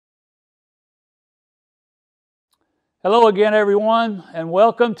Hello again, everyone, and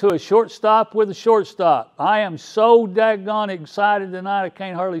welcome to a Shortstop with a Shortstop. I am so daggone excited tonight, I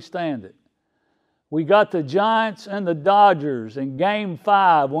can't hardly stand it. We got the Giants and the Dodgers in Game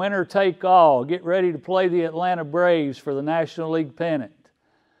 5, winner take all. Get ready to play the Atlanta Braves for the National League pennant.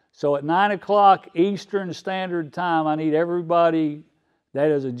 So at 9 o'clock Eastern Standard Time, I need everybody that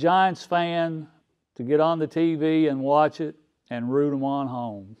is a Giants fan to get on the TV and watch it and root them on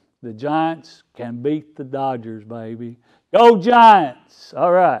home. The Giants can beat the Dodgers, baby. Go Giants!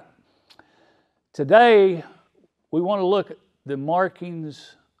 All right. Today, we want to look at the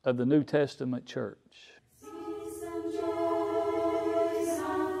markings of the New Testament church.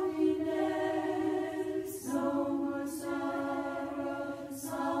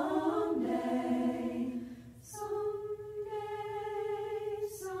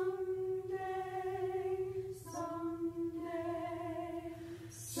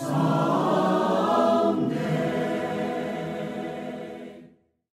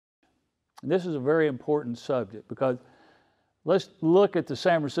 This is a very important subject because let's look at the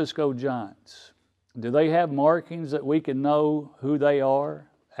San Francisco Giants. Do they have markings that we can know who they are?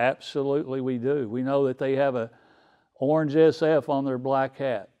 Absolutely we do. We know that they have a orange SF on their black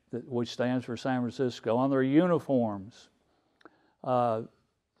hat, which stands for San Francisco. On their uniforms, it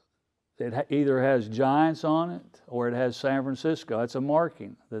either has Giants on it or it has San Francisco. That's a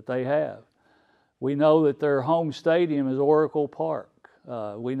marking that they have. We know that their home stadium is Oracle Park.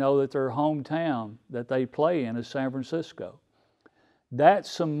 We know that their hometown that they play in is San Francisco. That's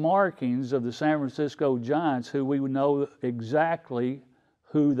some markings of the San Francisco Giants who we would know exactly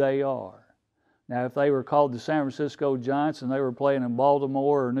who they are. Now, if they were called the San Francisco Giants and they were playing in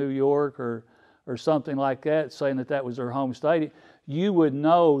Baltimore or New York or something like that, saying that that was their home stadium, you would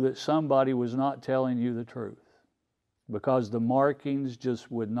know that somebody was not telling you the truth because the markings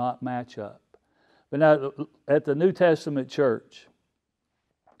just would not match up. But now, at the New Testament church,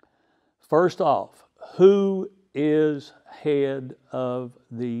 first off, who is head of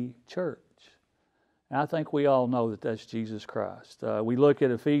the church? And I think we all know that that's Jesus Christ. We look at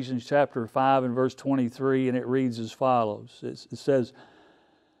Ephesians chapter 5 and verse 23, and it reads as follows. It says,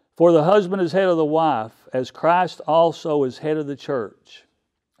 "For the husband is head of the wife, as Christ also is head of the church,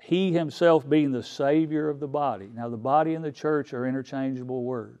 he himself being the Savior of the body." Now, the body and the church are interchangeable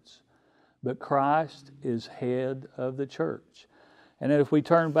words, but Christ is head of the church. And then if we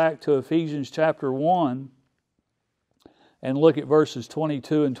turn back to Ephesians chapter 1 and look at verses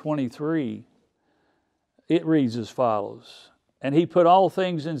 22 and 23, it reads as follows. "And he put all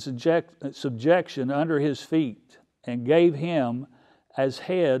things in subjection under his feet, and gave him as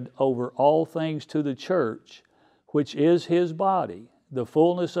head over all things to the church, which is his body, the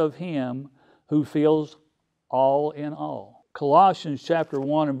fullness of him who fills all in all." Colossians chapter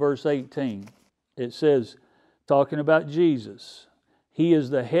 1 and verse 18, it says, talking about Jesus, "He is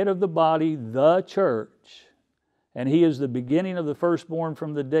the head of the body, the church, and he is the beginning of the firstborn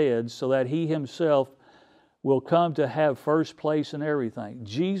from the dead, so that he himself will come to have first place in everything."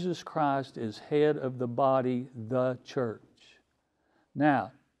 Jesus Christ is head of the body, the church.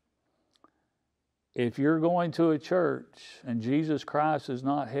 Now, if you're going to a church and Jesus Christ is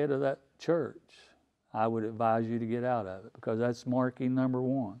not head of that church, I would advise you to get out of it because that's marking number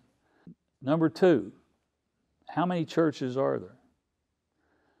one. Number two, how many churches are there?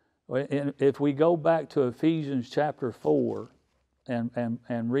 If we go back to Ephesians chapter 4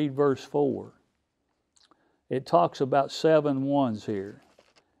 and read verse 4, it talks about 7 ones here.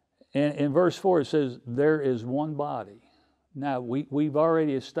 In verse 4 it says, "There is one body." Now, we've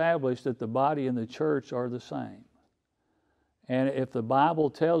already established that the body and the church are the same. And if the Bible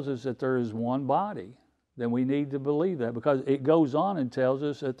tells us that there is one body, then we need to believe that because it goes on and tells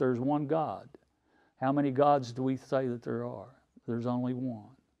us that there's one God. How many gods do we say that there are? There's only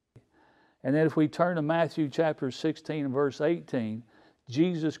one. And then if we turn to Matthew chapter 16 and verse 18,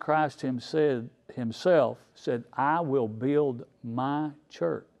 Jesus Christ himself said, "I will build my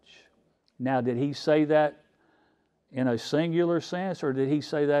church." Now, did he say that in a singular sense or did he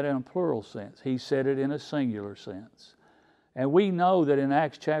say that in a plural sense? He said it in a singular sense. And we know that in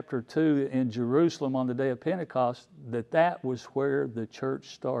Acts chapter 2 in Jerusalem on the day of Pentecost, that was where the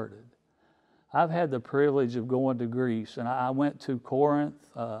church started. I've had the privilege of going to Greece, and I went to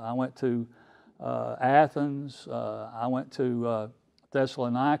Corinth, I went to Athens, I went to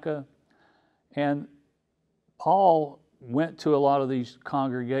Thessalonica, and Paul went to a lot of these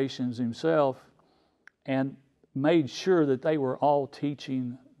congregations himself and made sure that they were all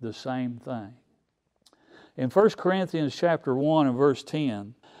teaching the same thing. In 1 Corinthians chapter 1 and verse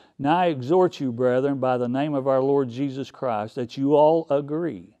 10, "Now I exhort you, brethren, by the name of our Lord Jesus Christ, that you all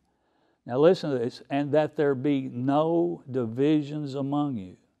agree, Now listen to this. And that there be no divisions among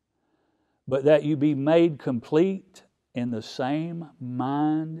you, but that you be made complete in the same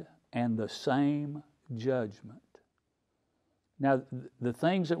mind and the same judgment. Now, the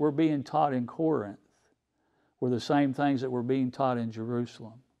things that were being taught in Corinth were the same things that were being taught in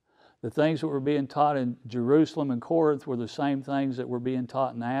Jerusalem. The things that were being taught in Jerusalem and Corinth were the same things that were being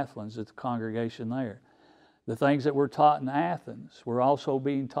taught in Athens at the congregation there. The things that were taught in Athens were also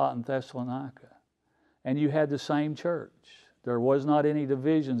being taught in Thessalonica. And you had the same church. There was not any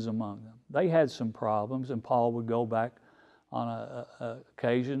divisions among them. They had some problems, and Paul would go back on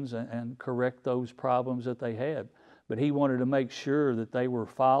occasions and correct those problems that they had. But he wanted to make sure that they were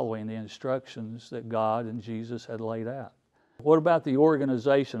following the instructions that God and Jesus had laid out. What about the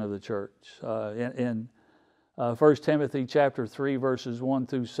organization of the church? In 1 Timothy chapter 3, verses 1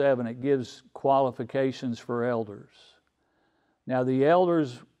 through 7, it gives qualifications for elders. Now, the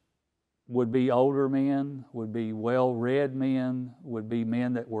elders would be older men, would be well-read men, would be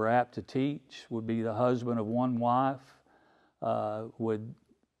men that were apt to teach, would be the husband of one wife, would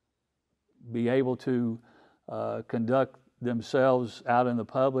be able to conduct themselves out in the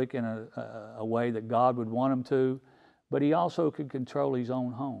public in a way that God would want them to, but he also could control his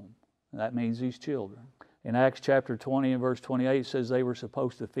own home. That means his children. In Acts chapter 20 and verse 28, it says they were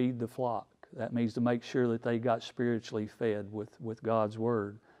supposed to feed the flock. That means to make sure that they got spiritually fed with God's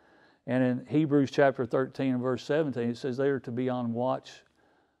Word. And in Hebrews chapter 13 and verse 17, it says they are to be on watch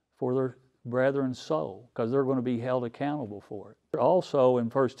for their brethren's soul, because they're going to be held accountable for it. Also in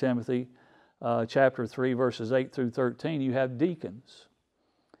 1 Timothy chapter 3, verses 8 through 13, you have deacons.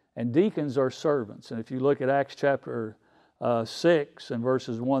 And deacons are servants. And if you look at Acts chapter 6 and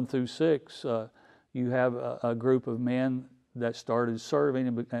verses 1 through 6, you have a group of men that started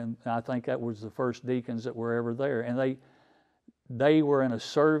serving, and I think that was the first deacons that were ever there. And they were in a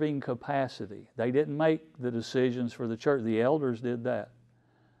serving capacity. They didn't make the decisions for the church. The elders did that.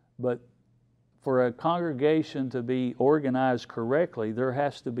 But for a congregation to be organized correctly, there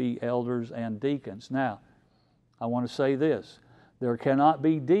has to be elders and deacons. Now, I want to say this. There cannot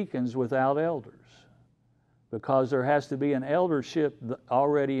be deacons without elders, because there has to be an eldership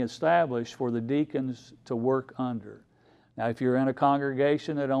already established for the deacons to work under. Now, if you're in a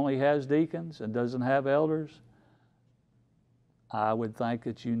congregation that only has deacons and doesn't have elders, I would think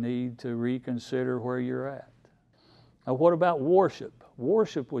that you need to reconsider where you're at. Now, what about worship?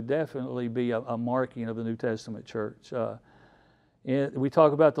 Worship would definitely be a marking of the New Testament church. We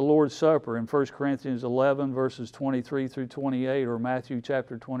talk about the Lord's Supper in 1 Corinthians 11, verses 23 through 28, or Matthew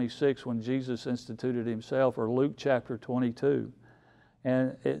chapter 26, when Jesus instituted himself, or Luke chapter 22.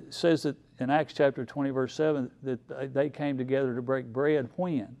 And it says that in Acts chapter 20, verse 7, that they came together to break bread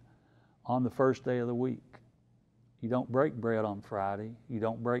when? On the first day of the week. You don't break bread on Friday. You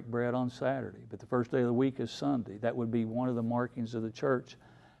don't break bread on Saturday. But the first day of the week is Sunday. That would be one of the markings of the church,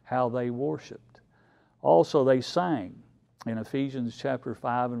 how they worshiped. Also, they sang in Ephesians chapter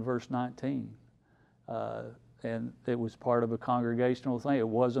 5 and verse 19. And it was part of a congregational thing. It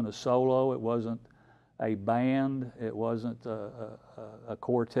wasn't a solo. It wasn't a band. It wasn't a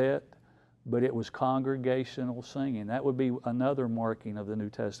quartet. But it was congregational singing. That would be another marking of the New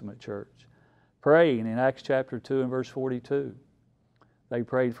Testament church. Praying in Acts chapter 2 and verse 42. They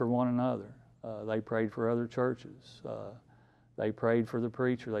prayed for one another. They prayed for other churches. They prayed for the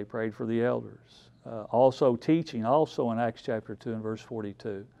preacher. They prayed for the elders. Also teaching, also in Acts chapter 2 and verse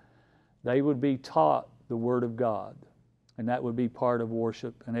 42. They would be taught the Word of God, and that would be part of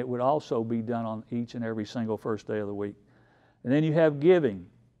worship, and it would also be done on each and every single first day of the week. And then you have giving.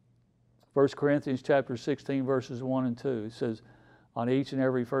 1 Corinthians chapter 16 verses 1 and 2. It says, on each and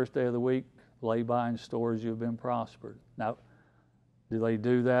every first day of the week, lay by in stores you have been prospered. Now, do they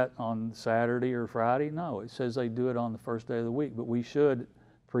do that on Saturday or Friday? No, it says they do it on the first day of the week, but we should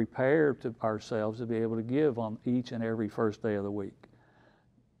prepare ourselves to be able to give on each and every first day of the week.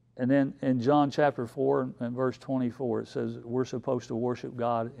 And then in John chapter 4 and verse 24, it says we're supposed to worship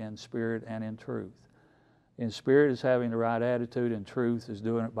God in spirit and in truth. In spirit is having the right attitude, and truth is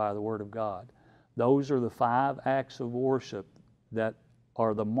doing it by the Word of God. Those are the 5 acts of worship that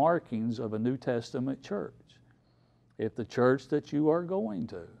are the markings of a New Testament church. If the church that you are going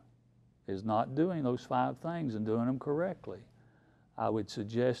to is not doing those 5 things and doing them correctly, I would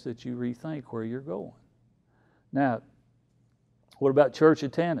suggest that you rethink where you're going. Now, what about church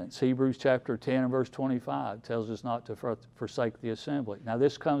attendance? Hebrews chapter 10 and verse 25 tells us not to forsake the assembly. Now,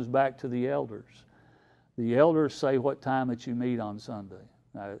 this comes back to the elders. The elders say what time that you meet on Sunday.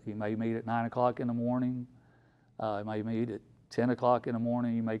 Now, you may meet at 9 o'clock in the morning. You may meet at 10 o'clock in the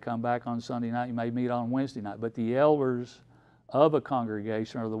morning. You may come back on Sunday night. You may meet on Wednesday night. But the elders of a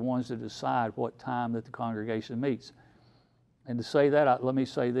congregation are the ones that decide what time that the congregation meets. And to say that, let me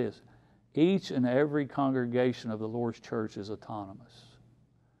say this. Each and every congregation of the Lord's church is autonomous.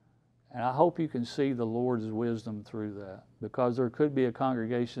 And I hope you can see the Lord's wisdom through that, because there could be a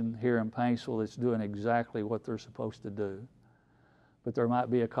congregation here in Paintsville that's doing exactly what they're supposed to do. But there might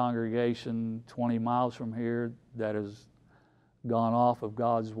be a congregation 20 miles from here that has gone off of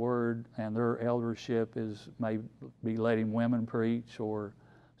God's Word, and their eldership may be letting women preach or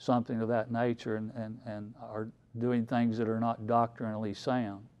something of that nature, and are doing things that are not doctrinally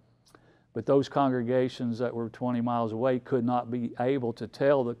sound. But those congregations that were 20 miles away could not be able to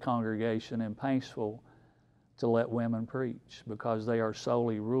tell the congregation in Paintsville to let women preach, because they are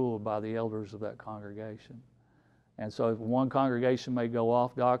solely ruled by the elders of that congregation. And so one congregation may go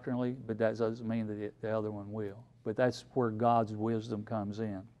off doctrinally, but that doesn't mean that the other one will. But that's where God's wisdom comes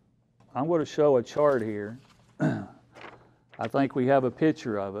in. I'm going to show a chart here. I think we have a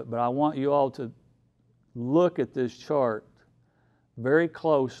picture of it, but I want you all to look at this chart very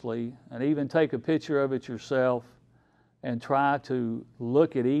closely, and even take a picture of it yourself, and try to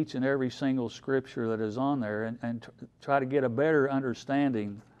look at each and every single scripture that is on there, and try to get a better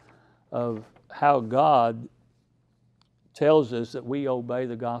understanding of how God tells us that we obey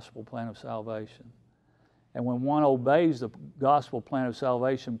the gospel plan of salvation. And when one obeys the gospel plan of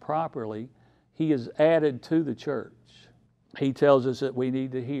salvation properly, he is added to the church. He tells us that we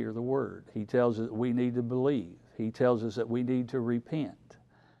need to hear the word. He tells us that we need to believe. He tells us that we need to repent.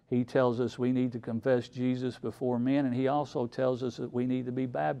 He tells us we need to confess Jesus before men, and he also tells us that we need to be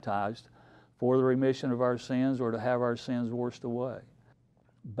baptized for the remission of our sins, or to have our sins washed away.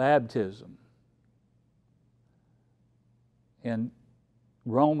 Baptism. In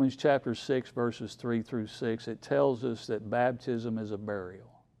Romans chapter 6, verses 3 through 6, it tells us that baptism is a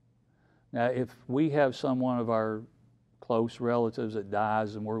burial. Now, if we have someone of our close relatives that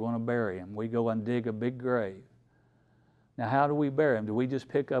dies and we're going to bury him, we go and dig a big grave. Now, how do we bury him? Do we just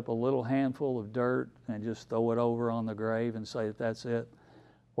pick up a little handful of dirt and just throw it over on the grave and say that that's it?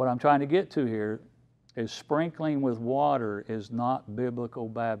 What I'm trying to get to here is sprinkling with water is not biblical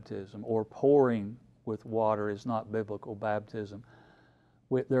baptism, or pouring with water is not biblical baptism.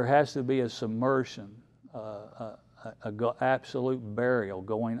 There has to be a submersion, absolute burial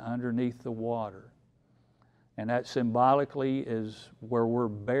going underneath the water. And that symbolically is where we're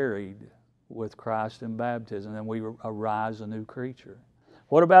buried with Christ in baptism, and we arise a new creature.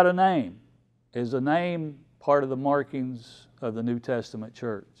 What about a name? Is a name part of the markings of the New Testament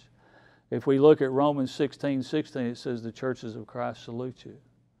church? If we look at Romans 16:16, it says the churches of Christ salute you.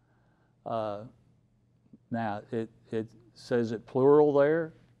 Now, it says it plural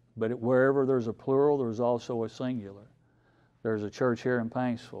there, but wherever there's a plural, there's also a singular. There's a church here in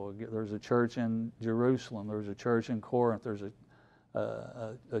Paintsville. There's a church in Jerusalem. There's a church in Corinth. There's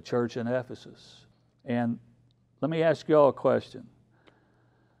a church in Ephesus. And let me ask you all a question.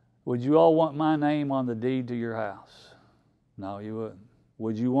 Would you all want my name on the deed to your house? No, you wouldn't.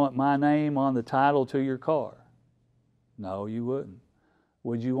 Would you want my name on the title to your car? No, you wouldn't.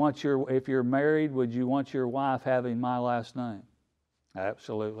 Would you want if you're married, would you want your wife having my last name?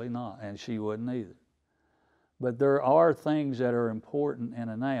 Absolutely not, and she wouldn't either. But there are things that are important in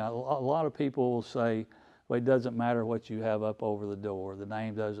a name. A lot of people will say, well, it doesn't matter what you have up over the door. The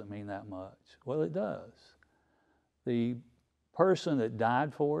name doesn't mean that much. Well, it does. The person that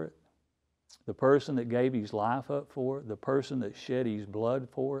died for it, the person that gave his life up for it, the person that shed his blood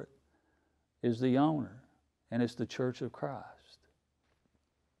for it, is the owner, and it's the Church of Christ.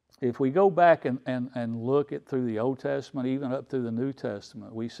 If we go back and look at through the Old Testament, even up through the New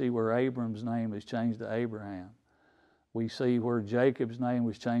Testament, we see where Abram's name is changed to Abraham. We see where Jacob's name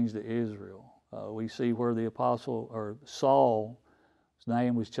was changed to Israel. We see where the apostle, or Saul's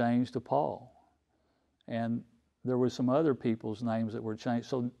name was changed to Paul. And there were some other people's names that were changed.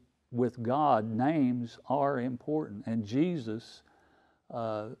 So with God, names are important. And Jesus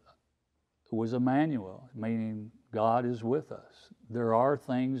was Emmanuel, meaning God is with us. There are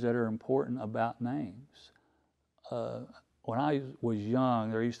things that are important about names. When I was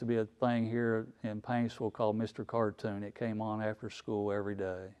young, there used to be a thing here in Paintsville called Mr. Cartoon. It came on after school every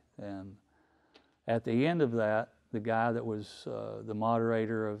day. And at the end of that, the guy that was the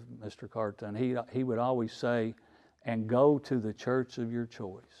moderator of Mr. Cartoon, he would always say, and go to the church of your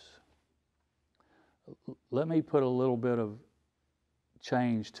choice. Let me put a little bit of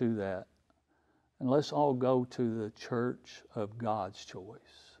change to that. And let's all go to the church of God's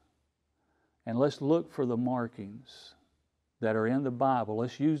choice. And let's look for the markings that are in the Bible.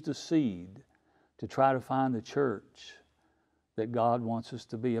 Let's use the seed to try to find the church that God wants us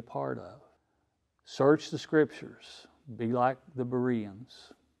to be a part of. Search the Scriptures. be like the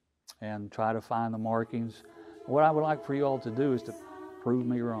Bereans and try to find the markings. What I would like for you all to do is to prove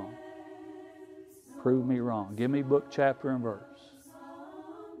me wrong. Prove me wrong. Give me book, chapter, and verse.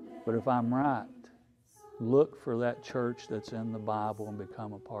 But if I'm right, look for that church that's in the Bible and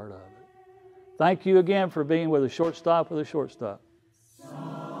become a part of it. Thank you again for being with a Shortstop with a Shortstop.